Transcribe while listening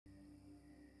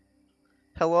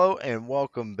Hello and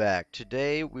welcome back.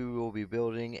 Today we will be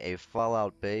building a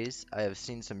Fallout base. I have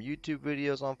seen some YouTube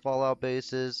videos on Fallout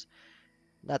bases.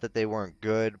 Not that they weren't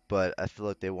good, but I feel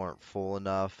like they weren't full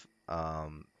enough.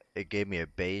 It gave me a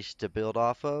base to build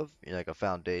off of, like a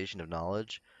foundation of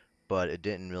knowledge, but it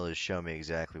didn't really show me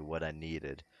exactly what I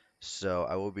needed. So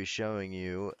I will be showing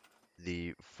you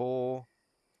the full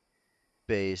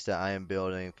base that I am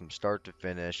building from start to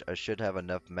finish. I should have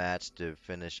enough mats to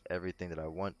finish everything that I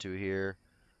want to here.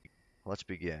 Let's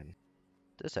begin.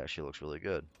 This actually looks really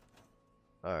good.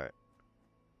 Alright,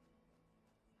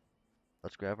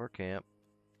 let's grab our camp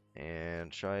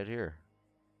and try it here.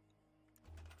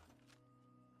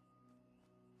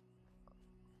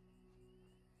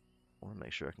 I want to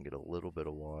make sure I can get a little bit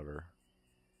of water.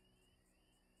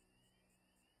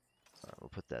 Alright, we'll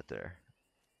put that there.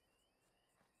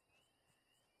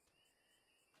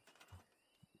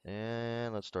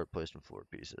 And let's start placing floor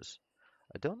pieces.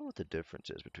 I don't know what the difference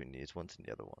is between these ones and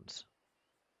the other ones.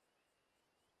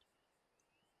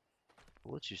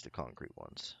 But let's use the concrete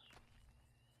ones.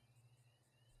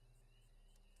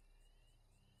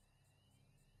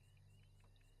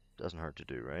 Doesn't hurt to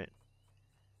do, right?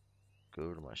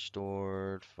 Go to my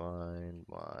stored, find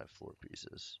my floor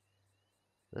pieces.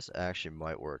 This actually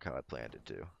might work how I planned it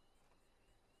to.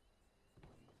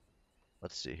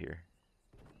 Let's see here.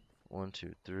 1,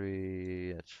 2,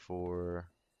 3, that's 4.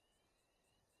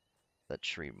 That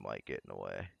tree might get in the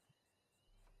way.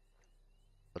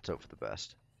 Let's hope for the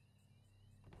best.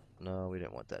 No, we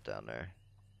didn't want that down there.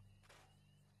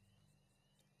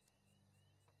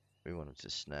 We wanted to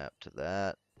snap to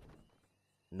that.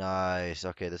 Nice.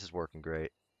 Okay, this is working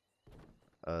great.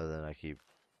 Other than I keep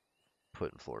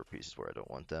putting floor pieces where I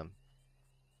don't want them.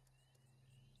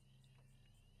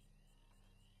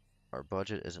 Our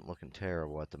budget isn't looking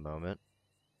terrible at the moment.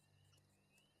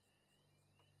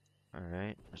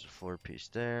 Alright, there's a floor piece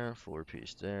there, floor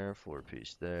piece there, floor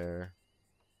piece there,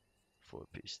 floor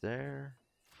piece there,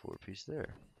 floor piece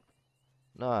there.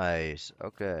 Nice.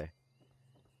 Okay.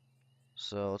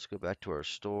 So let's go back to our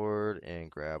stored and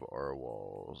grab our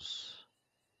walls.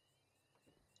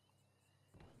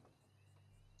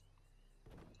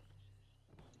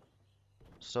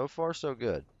 So far, so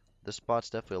good. This spot's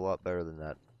definitely a lot better than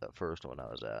that first one I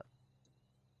was at.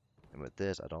 And with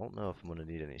this, I don't know if I'm going to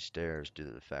need any stairs due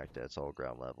to the fact that it's all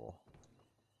ground level.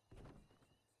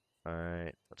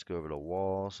 Alright, let's go over to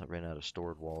walls. I ran out of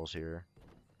stored walls here.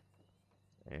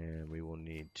 And we will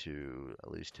need to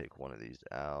at least take one of these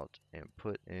out and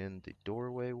put in the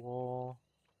doorway wall.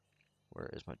 Where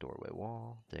is my doorway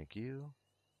wall? Thank you.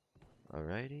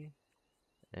 Alrighty.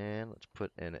 And let's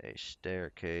put in a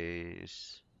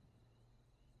staircase.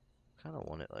 Kind of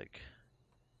want it like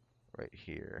right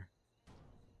here.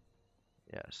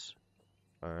 Yes.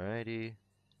 Alrighty.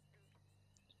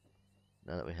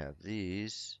 Now that we have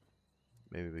these,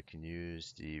 maybe we can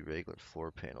use the regular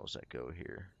floor panels that go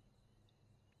here.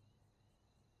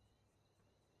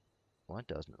 Why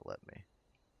doesn't it let me?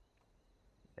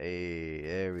 Hey,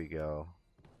 there we go.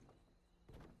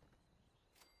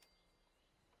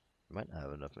 Might not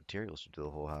have enough materials to do the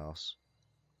whole house.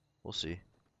 We'll see.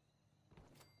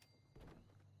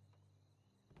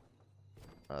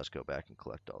 Let's go back and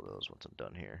collect all those once I'm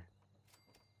done here.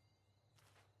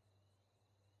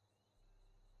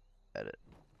 Edit.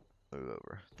 Move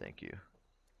over. Thank you.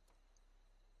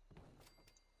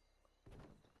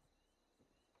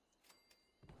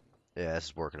 Yeah, this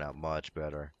is working out much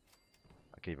better.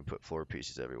 I can even put floor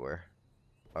pieces everywhere.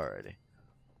 Alrighty.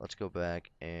 Let's go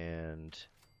back and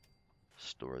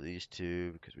store these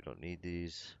two because we don't need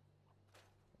these.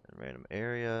 In random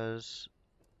areas.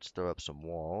 Let's throw up some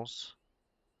walls.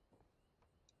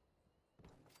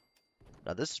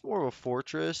 Now this is more of a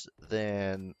fortress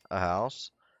than a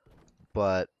house,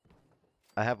 but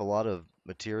I have a lot of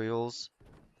materials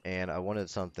and I wanted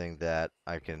something that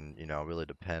I can, really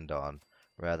depend on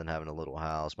rather than having a little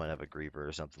house, might have a griever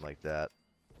or something like that.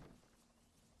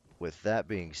 With that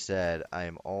being said, I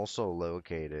am also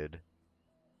located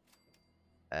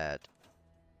at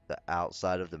the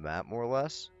outside of the map more or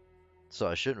less, so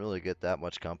I shouldn't really get that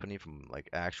much company from like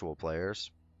actual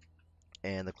players.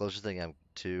 And the closest thing I'm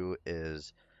to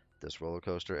is this roller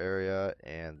coaster area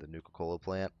and the Nuka-Cola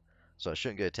plant, so I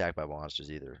shouldn't get attacked by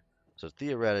monsters either. So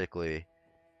theoretically,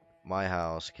 my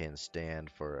house can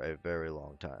stand for a very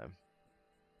long time.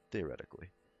 Theoretically.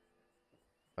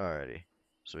 Alrighty.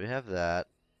 So we have that.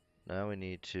 Now we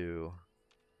need to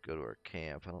go to our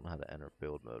camp. I don't know how to enter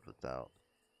build mode without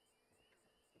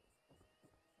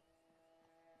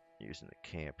using the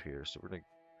camp here. So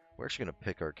we're actually gonna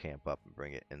pick our camp up and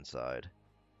bring it inside.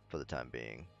 For the time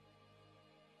being.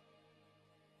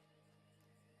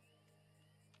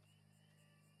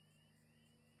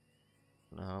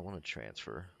 not want to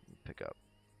transfer. Pick up.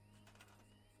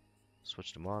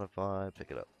 Switch to modify,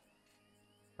 pick it up.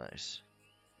 Nice.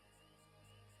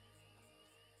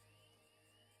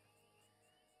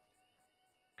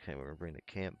 Okay, we're gonna bring the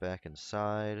camp back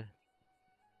inside.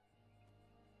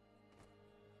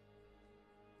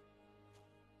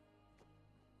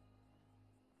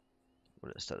 We're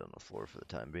gonna set it on the floor for the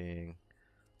time being.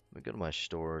 Let me go to my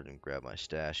storage and grab my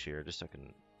stash here, just so I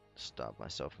can stop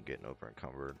myself from getting over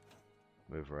encumbered.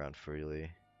 Move around freely.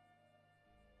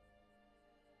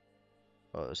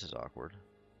 Oh, this is awkward.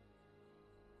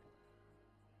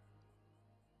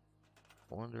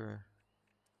 I wonder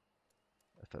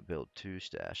if I build 2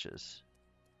 stashes,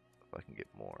 if I can get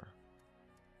more.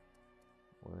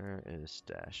 Where is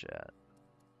stash at?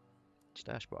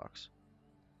 Stash box.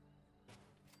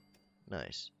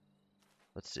 Nice.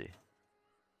 Let's see.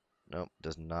 Nope,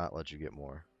 does not let you get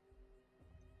more.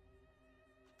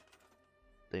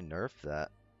 They nerfed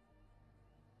that.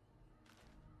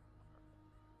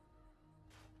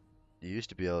 You used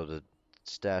to be able to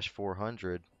stash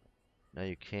 400. Now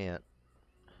you can't.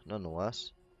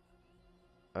 Nonetheless.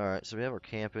 Alright, so we have our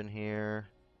camp in here.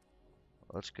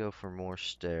 Let's go for more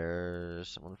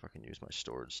stairs. I wonder if I can use my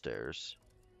storage stairs.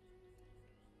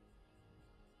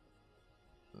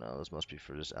 No, those must be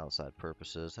for just outside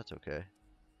purposes. That's okay.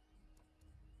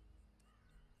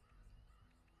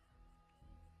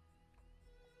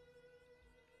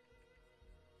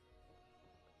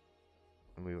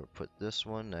 And we would put this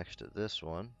one next to this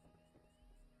one.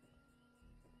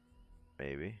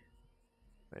 Maybe.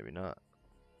 Maybe not.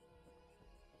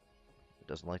 It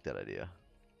doesn't like that idea.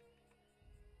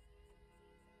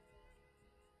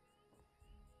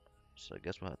 So I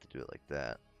guess we'll have to do it like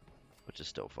that, which is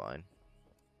still fine.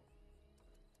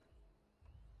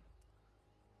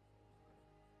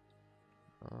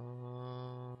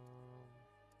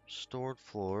 Stored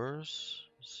floors.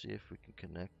 See if we can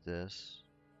connect this.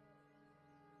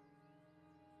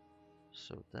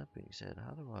 So with that being said,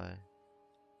 how do I...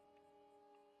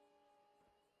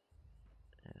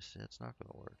 Yeah, see, that's not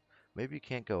going to work. Maybe you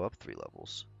can't go up 3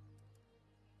 levels.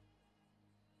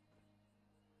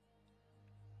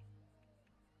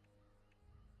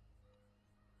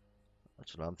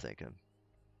 That's what I'm thinking.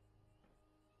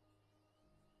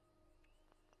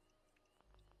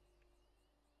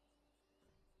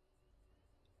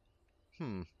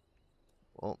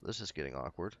 Well, this is getting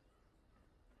awkward.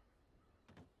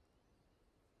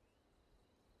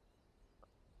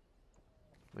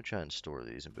 Let me try and store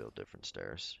these and build different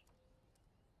stairs.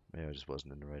 Maybe I just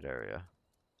wasn't in the right area.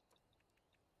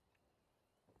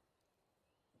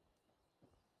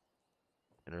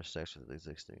 Intersects with the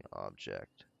existing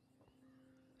object.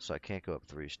 So I can't go up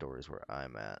 3 stories where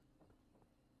I'm at.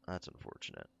 That's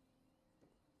unfortunate.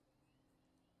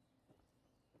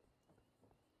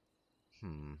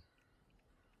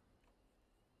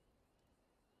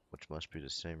 Which must be the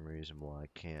same reason why I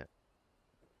can't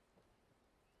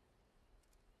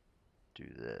do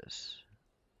this.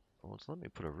 Well, it's let me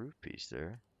put a roof piece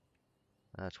there.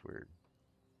 That's weird.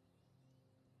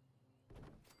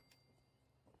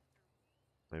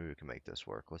 Maybe we can make this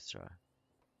work. Let's try.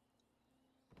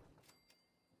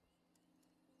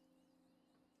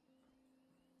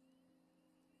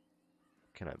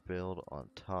 Can I build on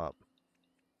top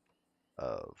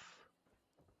of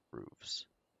roofs?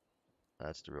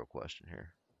 That's the real question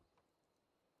here.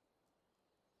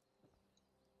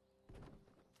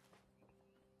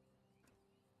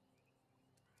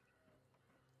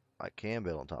 I can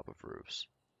build on top of roofs.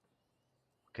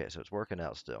 Okay, so it's working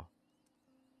out still.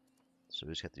 So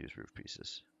we just have to use roof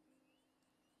pieces.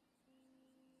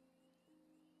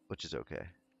 Which is okay.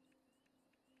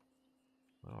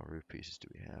 What all roof pieces do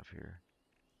we have here?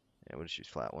 Yeah, we'll just use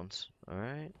flat ones.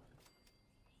 Alright.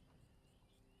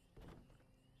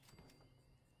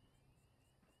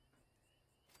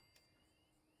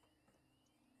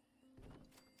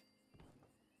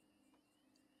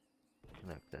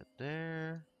 Connect that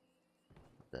there.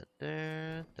 That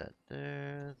there. That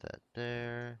there. That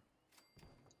there.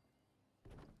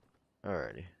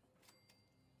 Alrighty.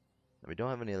 And we don't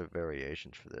have any other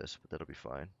variations for this, but that'll be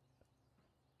fine.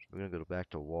 So we're gonna go back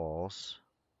to walls.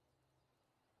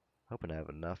 Hoping I have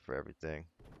enough for everything.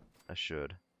 I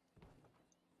should.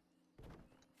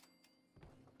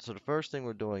 So the first thing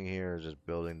we're doing here is just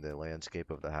building the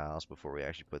landscape of the house before we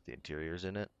actually put the interiors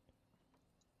in it.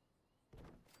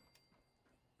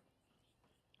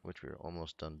 Which we're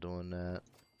almost done doing that.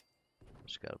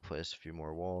 Just gotta place a few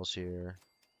more walls here.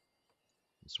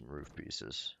 And some roof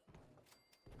pieces.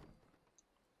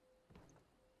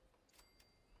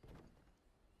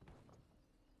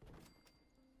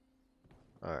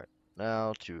 Alright,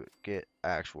 now to get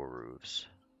actual roofs.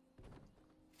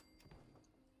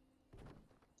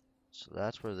 So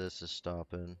that's where this is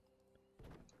stopping.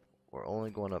 We're only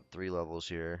going up 3 levels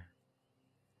here.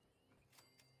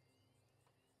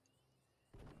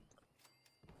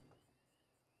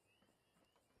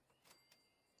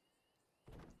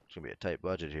 It's gonna be a tight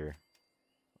budget here.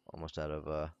 Almost out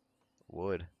of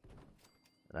wood.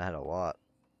 And I had a lot.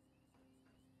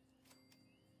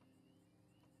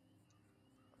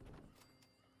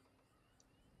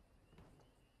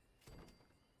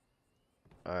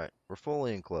 Alright, we're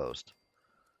fully enclosed.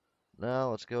 Now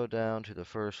let's go down to the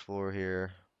first floor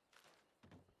here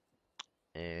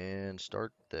and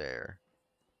start there.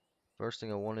 First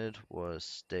thing I wanted was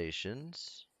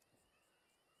stations,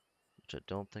 which I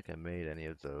don't think I made any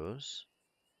of those.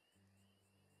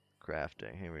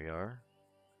 Crafting, here we are.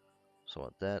 So I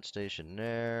want that station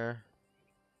there.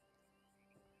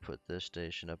 Put this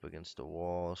station up against the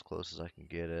wall as close as I can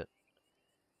get it.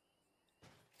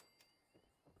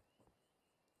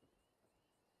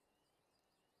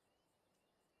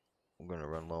 I'm gonna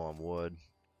run low on wood.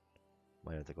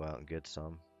 Might have to go out and get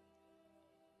some.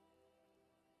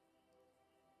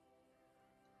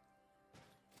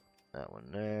 That one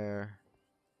there.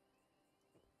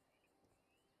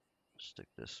 Stick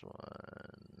this one.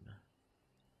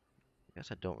 I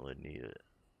guess I don't really need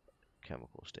a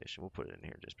chemical station. We'll put it in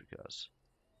here just because.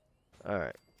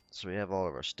 Alright, so we have all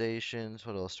of our stations.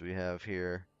 What else do we have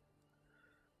here?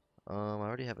 I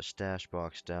already have a stash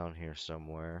box down here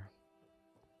somewhere.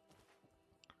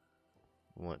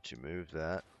 I want to move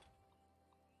that.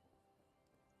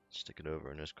 Stick it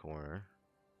over in this corner.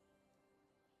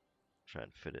 Try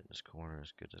and fit it in this corner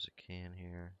as good as I can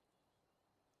here.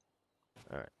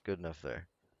 Alright, good enough there.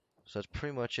 So that's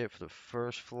pretty much it for the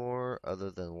first floor,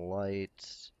 other than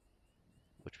lights,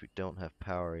 which we don't have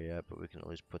power yet, but we can at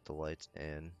least put the lights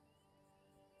in.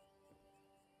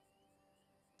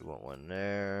 We want one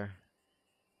there,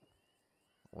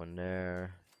 one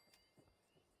there,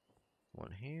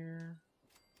 one here,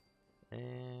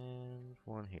 and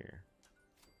one here.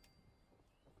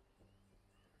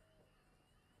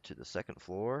 To the second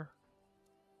floor.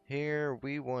 Here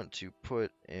we want to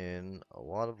put in a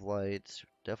lot of lights.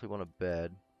 Definitely want a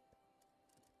bed.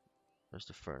 Where's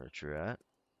the furniture at?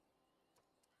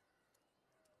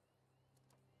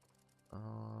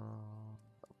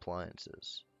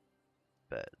 Appliances.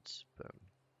 Beds. Boom.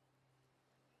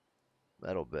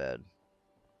 Metal bed.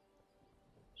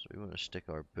 So we want to stick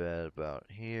our bed about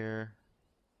here.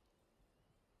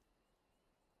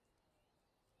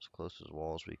 As close to the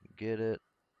wall as we can get it.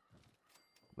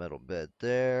 Metal bed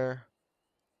there.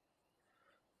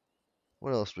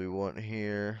 What else do we want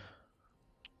here?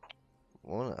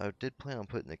 Well, I did plan on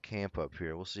putting the camp up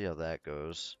here. We'll see how that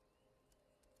goes.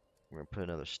 We're going to put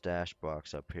another stash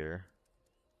box up here.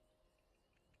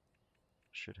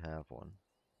 Should have one.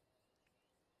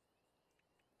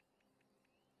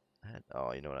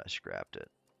 Oh, you know what? I scrapped it.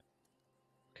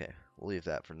 Okay, we'll leave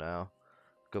that for now.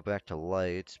 Go back to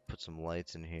lights. Put some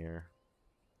lights in here.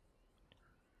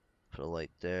 Put a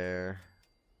light there.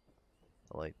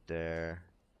 A light there.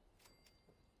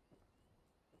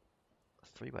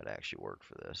 3 might actually work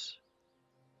for this.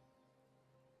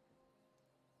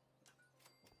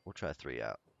 We'll try 3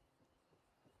 out.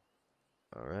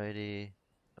 Alrighty.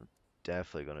 I'm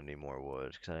definitely going to need more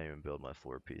wood because I didn't even build my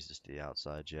floor pieces to the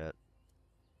outside yet.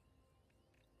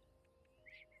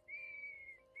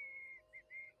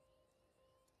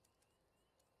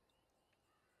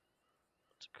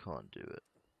 Let's conduit.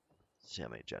 See how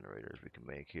many generators we can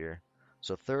make here.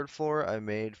 So third floor I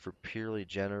made for purely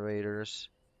generators.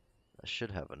 I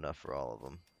should have enough for all of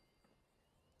them.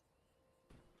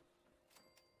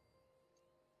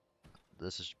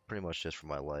 This is pretty much just for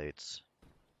my lights.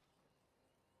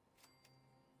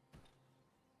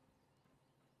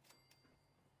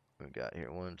 We got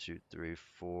here 1, 2, 3,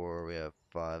 4. We have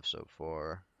 5 so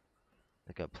far.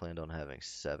 I think I planned on having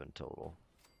 7 total.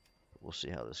 But we'll see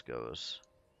how this goes.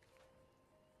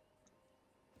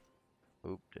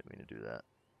 Oop, didn't mean to do that.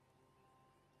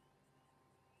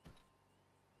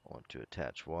 I want to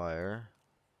attach wire.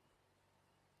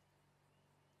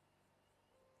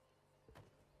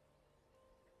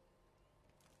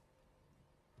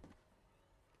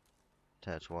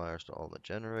 Attach wires to all the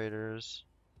generators.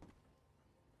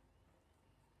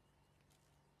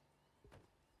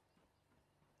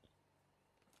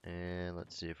 And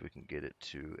let's see if we can get it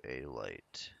to a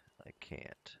light. I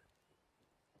can't.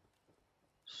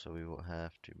 So we will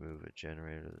have to move a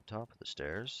generator to the top of the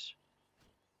stairs.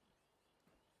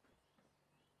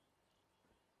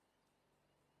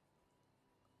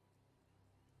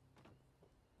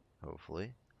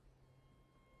 Hopefully.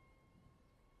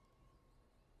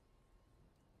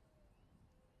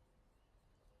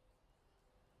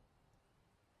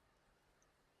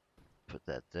 Put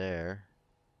that there.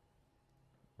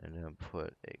 And then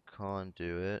put a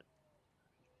conduit.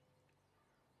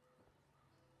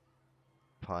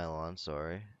 Pylon,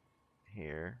 sorry.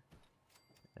 Here.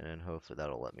 And then hopefully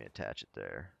that'll let me attach it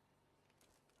there.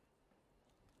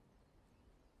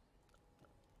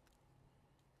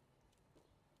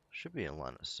 Should be in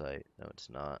line of sight. No, it's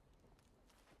not.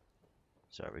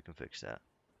 Sorry, we can fix that.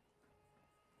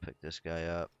 Pick this guy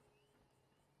up.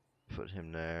 Put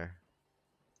him there.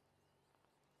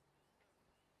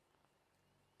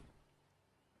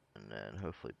 And then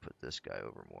hopefully put this guy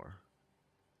over more.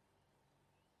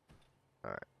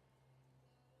 Alright.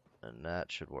 And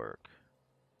that should work.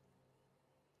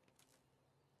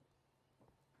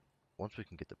 Once we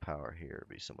can get the power here, it'll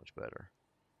be so much better.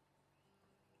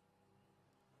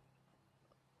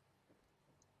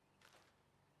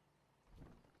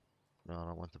 No, I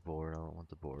don't want the board. I don't want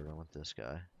the board. I want this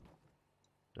guy.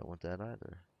 Don't want that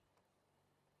either.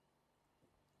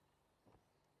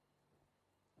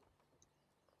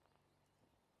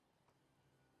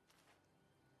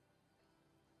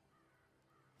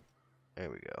 There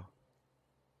we go.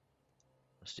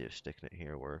 Let's see if sticking it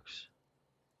here works.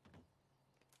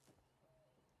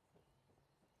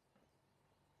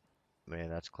 Man,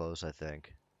 that's close, I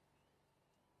think.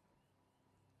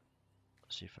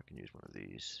 Let's see if I can use one of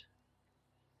these.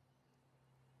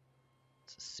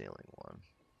 It's a ceiling one.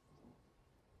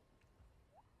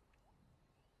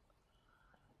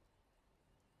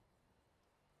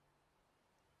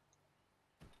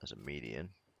 As a median.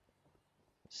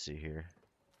 Let's see here.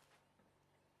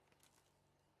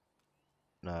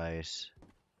 Nice.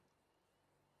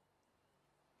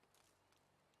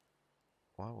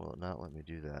 Why will it not let me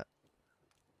do that?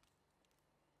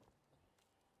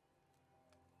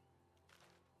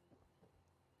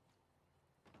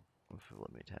 If it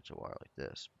let me attach a wire like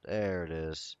this. There it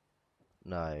is.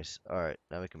 Nice. Alright,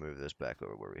 now we can move this back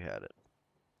over where we had it.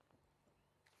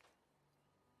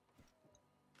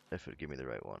 If it would give me the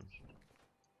right one.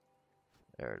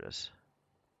 There it is.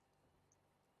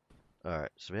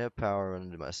 Alright, so we have power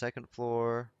into my second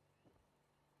floor.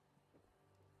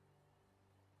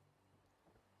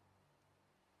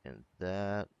 And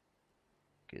that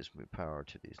gives me power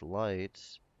to these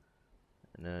lights.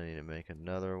 And then I need to make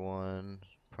another one.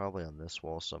 Probably on this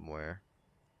wall somewhere.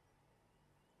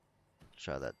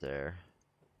 Try that there.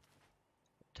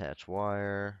 Attach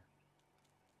wire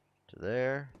to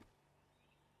there.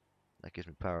 That gives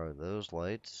me power to those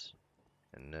lights.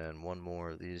 And then one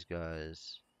more of these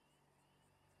guys.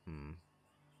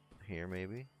 Here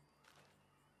maybe.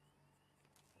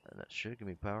 And that should give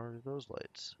me power to those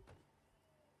lights.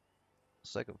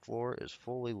 Second floor is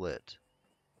fully lit.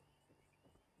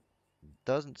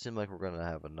 Doesn't seem like we're gonna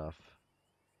have enough.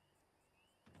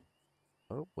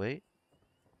 Oh, wait.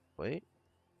 Wait.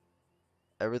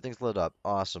 Everything's lit up.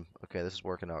 Awesome. Okay, this is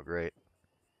working out great.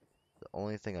 The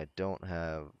only thing I don't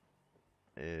have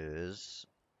is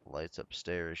lights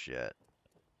upstairs yet.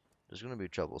 There's gonna be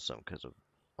troublesome because I'm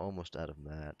almost out of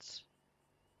mats.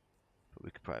 But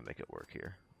we could probably make it work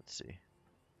here. Let's see.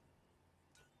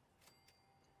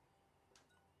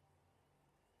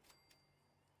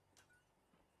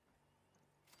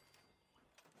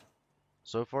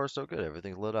 So far, so good.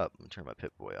 Everything's lit up. I'm gonna turn my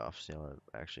Pip-Boy off, see how it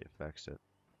actually affects it.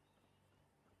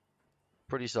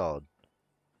 Pretty solid.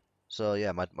 So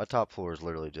yeah, my top floor is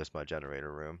literally just my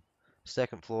generator room.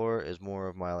 Second floor is more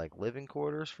of my like living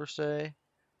quarters for say.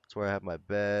 It's where I have my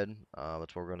bed.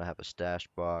 It's where we're gonna have a stash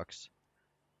box.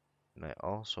 And I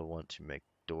also want to make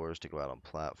doors to go out on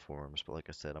platforms, but like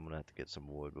I said, I'm gonna have to get some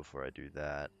wood before I do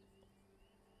that.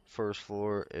 First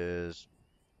floor is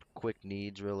quick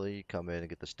needs really. Come in and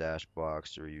get the stash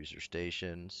box to reuse your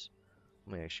stations.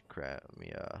 Let me actually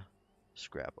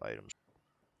scrap items.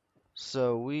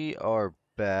 So we are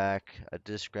back. I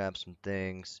just grabbed some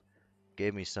things.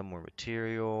 Gave me some more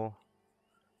material,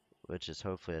 which is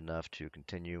hopefully enough to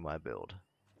continue my build.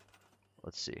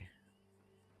 Let's see.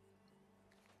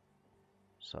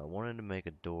 So I wanted to make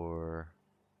a door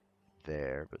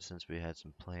there, but since we had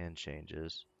some plan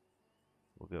changes,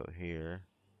 we'll go here,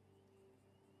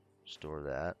 store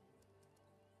that,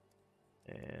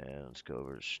 and let's go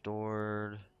over to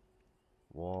stored,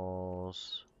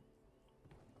 walls.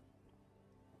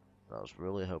 I was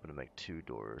really hoping to make 2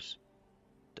 doors.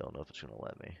 Don't know if it's gonna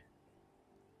let me.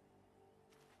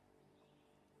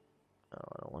 Oh,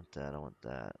 I don't want that, I want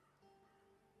that.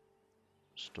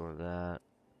 Store that.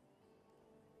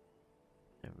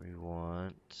 And we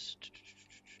want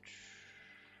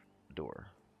door.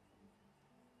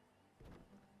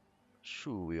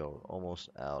 Shoo, we are almost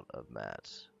out of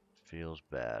mats. Feels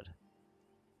bad.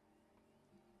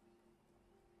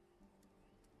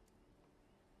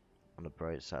 On the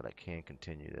bright side, I can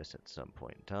continue this at some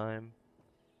point in time.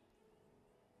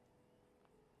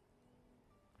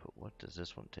 But what does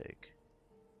this one take?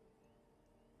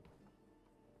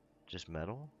 Just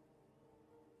metal?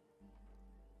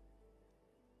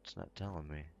 It's not telling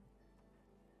me.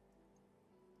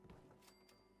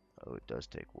 Oh, it does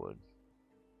take wood.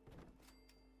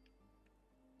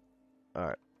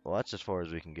 Alright, well that's as far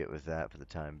as we can get with that for the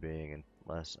time being,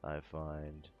 unless I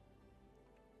find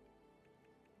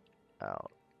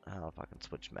out how if I can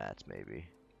switch mats maybe.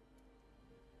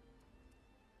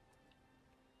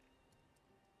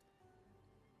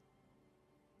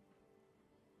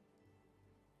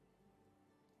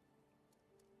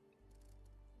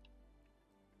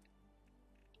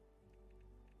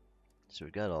 So we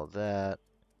got all that.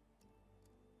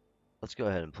 Let's go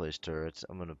ahead and place turrets.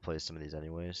 I'm gonna place some of these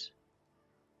anyways.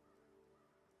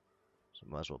 So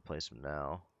might as well place them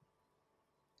now.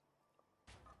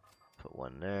 Put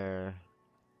one there.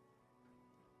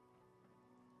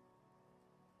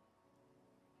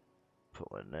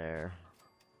 Put one there.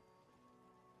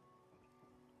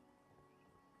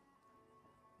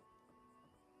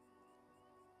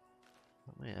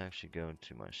 Let me actually go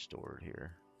into my store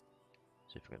here.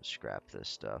 See if we can scrap this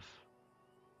stuff.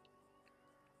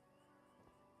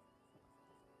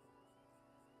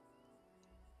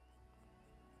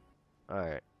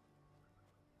 Alright.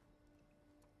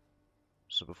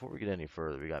 So before we get any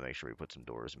further, we gotta make sure we put some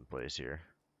doors in place here.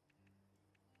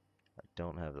 I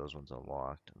don't have those ones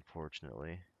unlocked,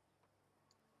 unfortunately.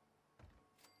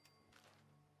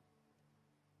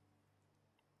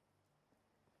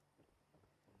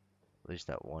 At least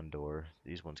that one door.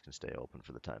 These ones can stay open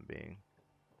for the time being.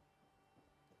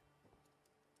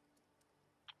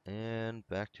 And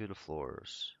back to the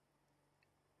floors.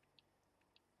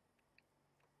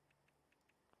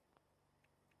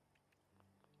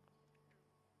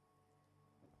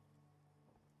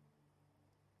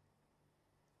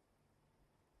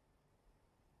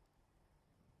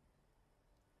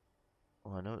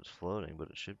 Well, I know it's floating, but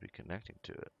it should be connecting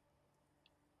to it.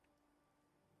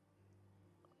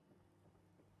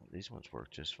 These ones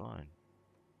work just fine.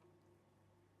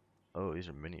 Oh, these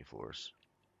are mini floors.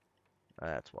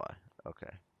 That's why.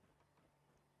 Okay.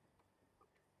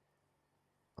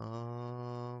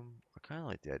 I kind of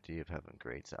like the idea of having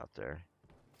grates out there,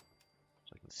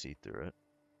 so I can see through it.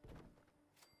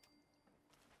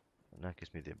 And that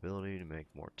gives me the ability to make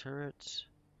more turrets.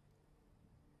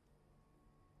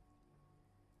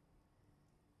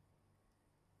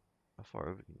 How far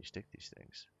over can you stick these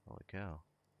things? Holy cow.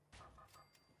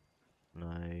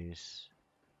 Nice.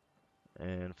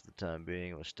 And for the time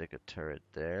being, we'll stick a turret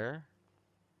there.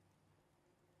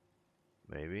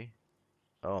 Maybe.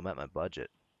 Oh, I'm at my budget.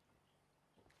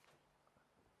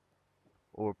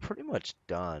 Well, we're pretty much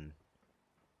done.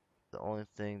 The only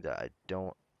thing that I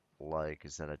don't like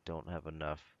is that I don't have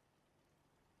enough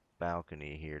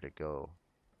balcony here to go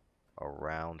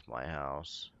around my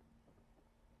house.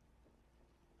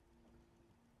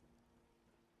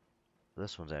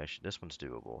 This one's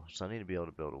doable. So I need to be able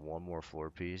to build one more floor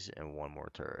piece and one more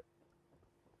turret.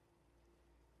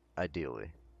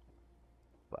 Ideally.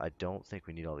 But I don't think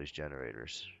we need all these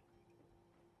generators.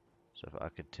 So if I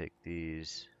could take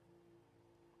these,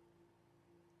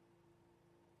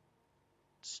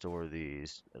 store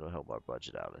these, it'll help our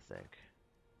budget out, I think.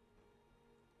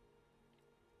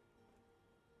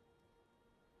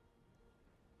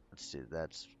 Let's see,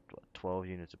 that's what, 12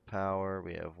 units of power.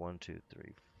 We have 1, 2,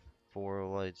 3, 4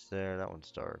 lights there. That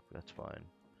one's dark. That's fine.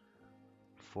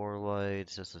 4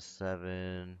 lights, that's a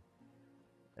 7.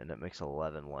 And that makes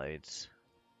 11 lights.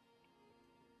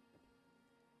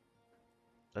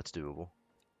 That's doable.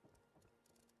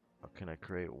 Or can I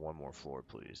create one more floor,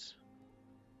 please?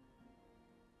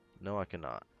 No, I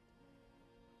cannot.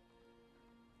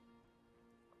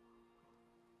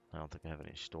 I don't think I have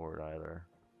any stored either.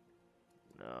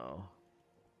 No.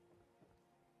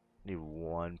 Need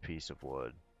one piece of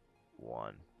wood.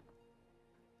 One.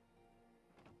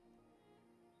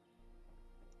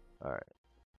 Alright.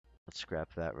 Let's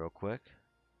scrap that real quick.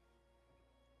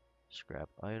 Scrap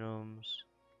items.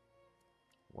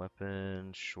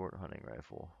 Weapon, short hunting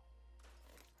rifle.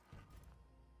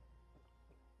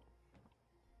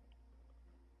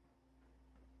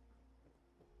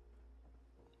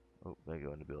 Oh, I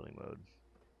go into building mode.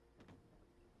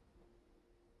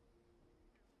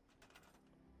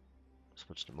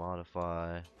 Switch to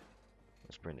modify.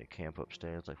 Let's bring the camp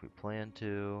upstairs like we planned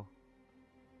to.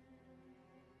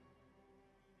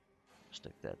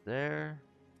 Stick that there.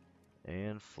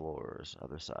 And floors,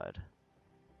 other side.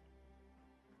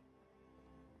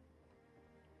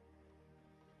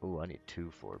 Ooh, I need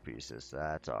 2 floor pieces.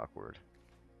 That's awkward.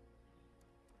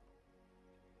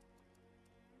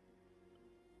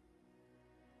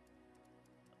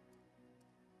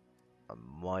 I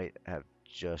might have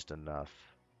just enough.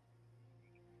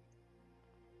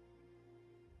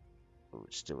 Ooh,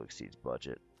 it still exceeds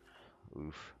budget.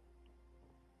 Oof.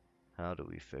 How do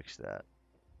we fix that?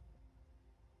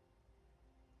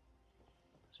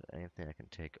 Is there anything I can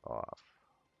take off?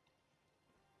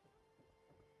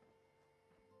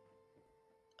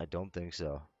 I don't think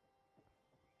so.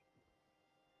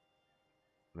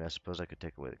 I mean, I suppose I could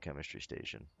take away the chemistry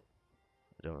station.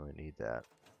 I don't really need that.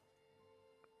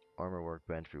 Armor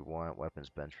workbench we want, weapons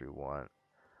bench we want.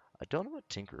 I don't know what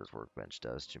Tinkerer's workbench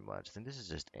does too much. I think this is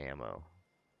just ammo.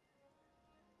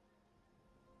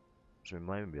 So we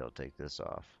might even be able to take this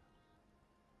off.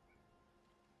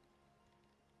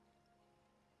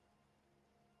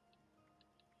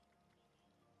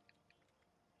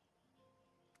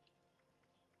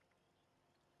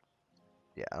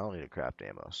 Yeah, I don't need a craft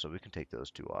ammo, so we can take those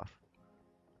two off.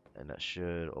 And that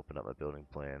should open up my building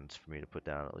plans for me to put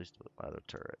down at least my other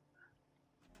turret.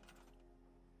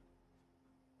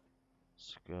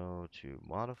 Let's go to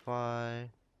modify.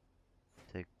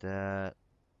 Take that.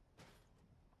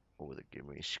 What would it give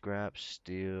me? Scrap,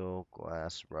 steel,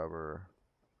 glass, rubber.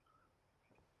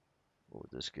 What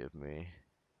would this give me?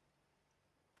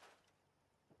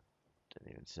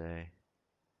 Didn't even say.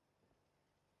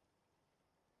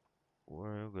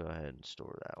 We'll go ahead and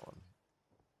store that one.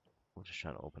 We're just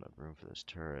trying to open up room for this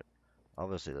turret.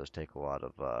 Obviously, those take a lot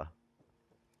of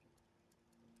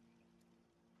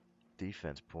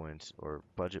defense points or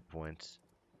budget points.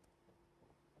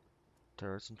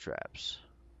 Turrets and traps.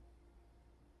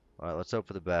 Alright, let's hope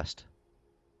for the best.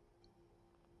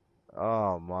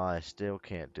 Oh my, still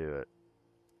can't do it.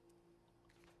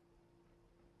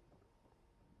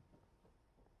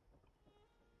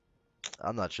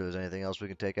 I'm not sure there's anything else we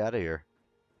can take out of here.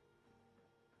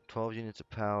 12 units of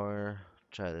power.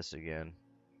 Try this again.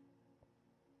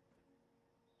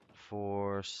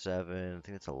 4, 7, I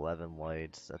think it's 11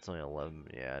 lights. That's only 11.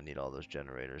 Yeah, I need all those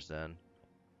generators then.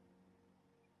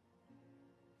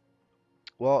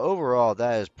 Well, overall,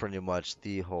 that is pretty much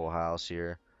the whole house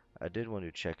here. I did want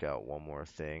to check out one more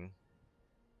thing.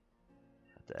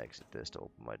 I have to exit this to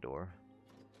open my door.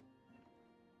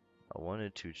 I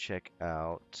wanted to check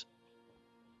out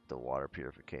the water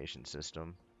purification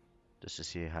system just to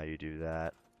see how you do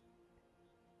that.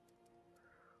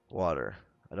 Water.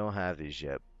 I don't have these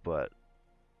yet, but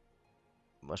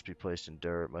must be placed in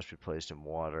dirt, must be placed in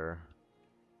water.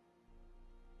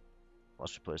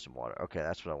 Must be placed in water. Okay,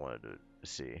 that's what I wanted to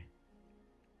see.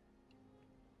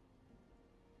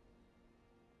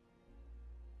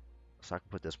 So I can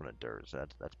put this one in dirt, so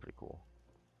that's pretty cool.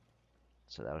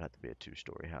 So that would have to be a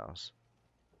 2-story house.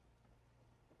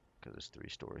 Because it's 3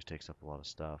 stories, takes up a lot of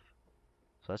stuff.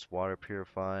 So that's water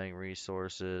purifying,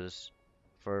 resources.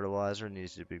 Fertilizer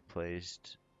needs to be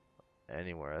placed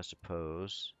anywhere, I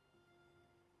suppose.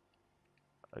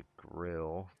 A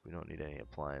grill. We don't need any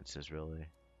appliances, really.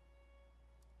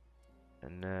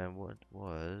 And then what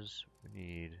was? We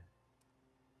need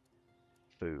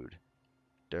food.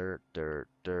 Dirt, dirt,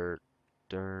 dirt,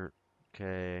 dirt.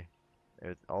 Okay.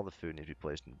 All the food needs to be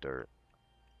placed in dirt.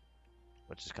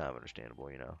 Which is kind of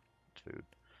understandable, you know. It's food.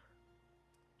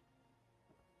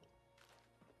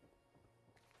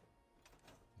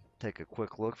 Take a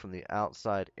quick look from the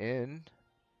outside in.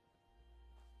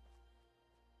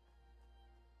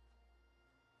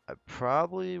 I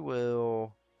probably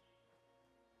will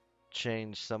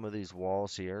change some of these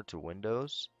walls here to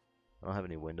windows. I don't have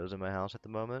any windows in my house at the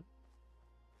moment.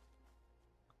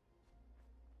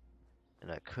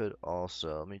 And I could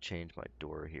also, let me change my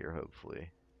door here, hopefully.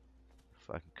 If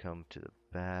I can come to the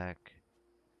back.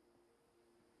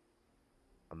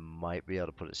 I might be able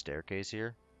to put a staircase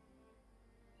here.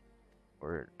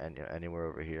 Or anywhere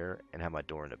over here. And have my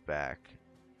door in the back.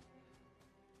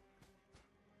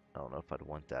 I don't know if I'd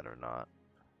want that or not.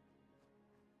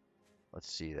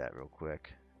 Let's see that real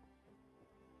quick.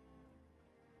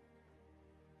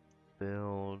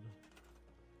 Build.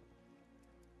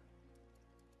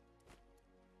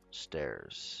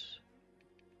 Stairs.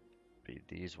 Be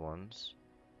these ones.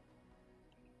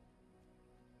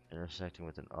 Intersecting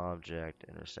with an object,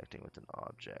 intersecting with an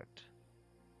object.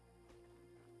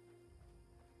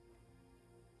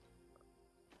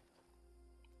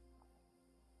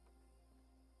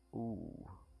 Ooh,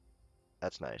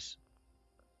 that's nice.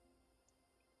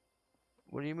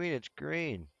 What do you mean it's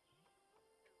green?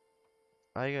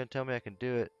 How are you gonna tell me I can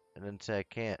do it and then say I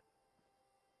can't?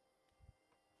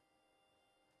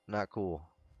 Not cool.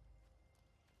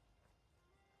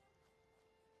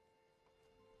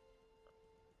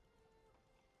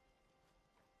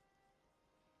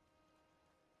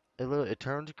 It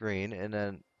turns green and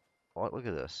then, oh, look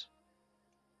at this.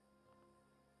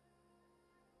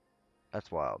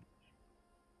 That's wild.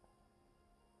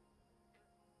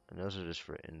 And those are just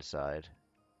for inside.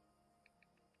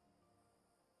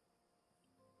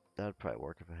 That would probably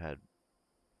work if I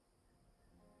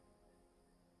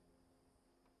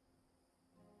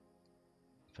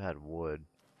had wood.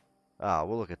 Ah,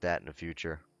 we'll look at that in the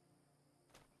future.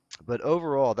 But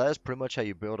overall, that is pretty much how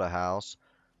you build a house.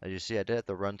 As you see, I did have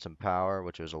to run some power,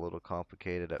 which was a little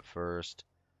complicated at first.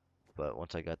 But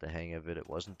once I got the hang of it, it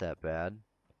wasn't that bad.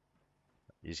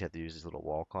 You just have to use these little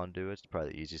wall conduits. It's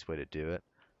probably the easiest way to do it.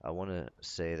 I want to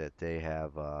say that they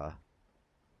have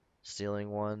ceiling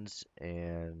ones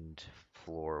and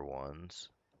floor ones.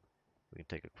 We can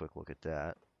take a quick look at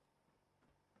that.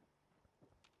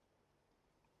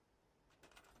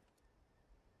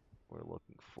 We're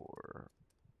looking for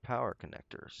power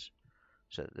connectors.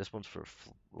 So this one's for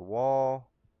the wall.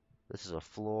 This is a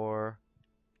floor,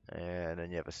 and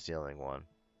then you have a ceiling one.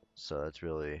 So that's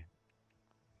really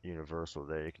universal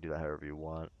there. You can do that however you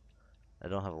want. I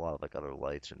don't have a lot of like other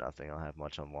lights or nothing. I don't have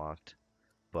much unlocked.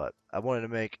 But I wanted to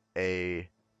make a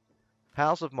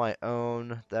house of my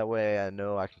own. That way I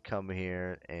know I can come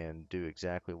here and do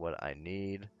exactly what I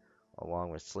need, along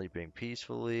with sleeping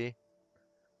peacefully.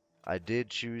 I did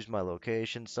choose my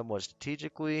location somewhat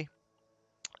strategically.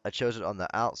 I chose it on the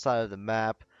outside of the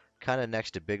map, kind of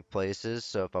next to big places.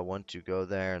 So if I want to go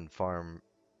there and farm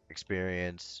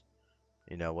experience,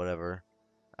 whatever,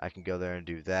 I can go there and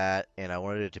do that. And I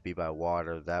wanted it to be by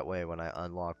water. That way, when I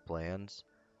unlock plans,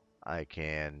 I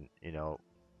can,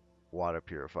 water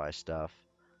purify stuff.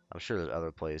 I'm sure there's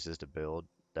other places to build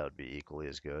that would be equally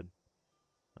as good.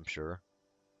 I'm sure.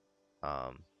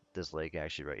 Um, this lake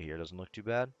actually right here doesn't look too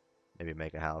bad. Maybe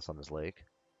make a house on this lake.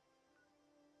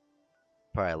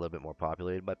 Probably a little bit more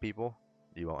populated by people.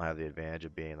 You won't have the advantage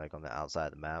of being like on the outside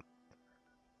of the map.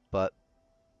 But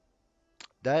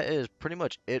that is pretty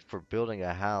much it for building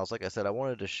a house. Like I said, I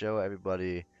wanted to show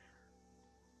everybody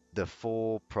the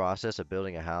full process of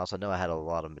building a house. I know I had a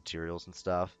lot of materials and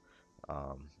stuff.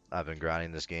 I've been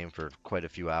grinding this game for quite a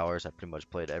few hours. I pretty much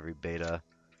played every beta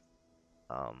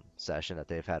session that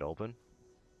they've had open.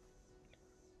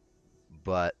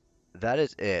 But that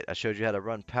is it. I showed you how to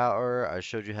run power. I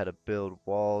showed you how to build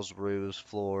walls, roofs,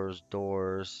 floors,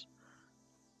 doors,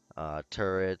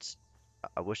 turrets.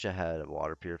 I wish I had a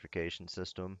water purification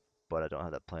system, but I don't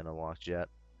have that plan unlocked yet.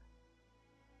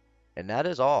 And that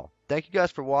is all. Thank you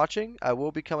guys for watching. I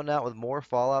will be coming out with more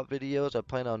Fallout videos. I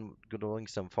plan on doing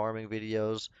some farming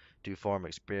videos, do farm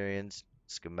experience,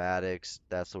 schematics,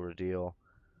 that sort of deal.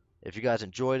 If you guys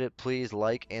enjoyed it, please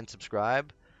like and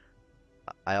subscribe.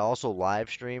 I also live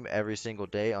stream every single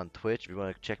day on Twitch. If you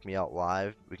want to check me out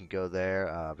live, we can go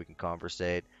there. We can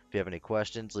conversate. If you have any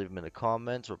questions, leave them in the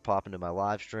comments or pop into my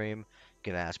live stream. You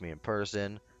can ask me in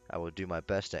person. I will do my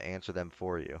best to answer them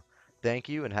for you. Thank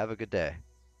you and have a good day.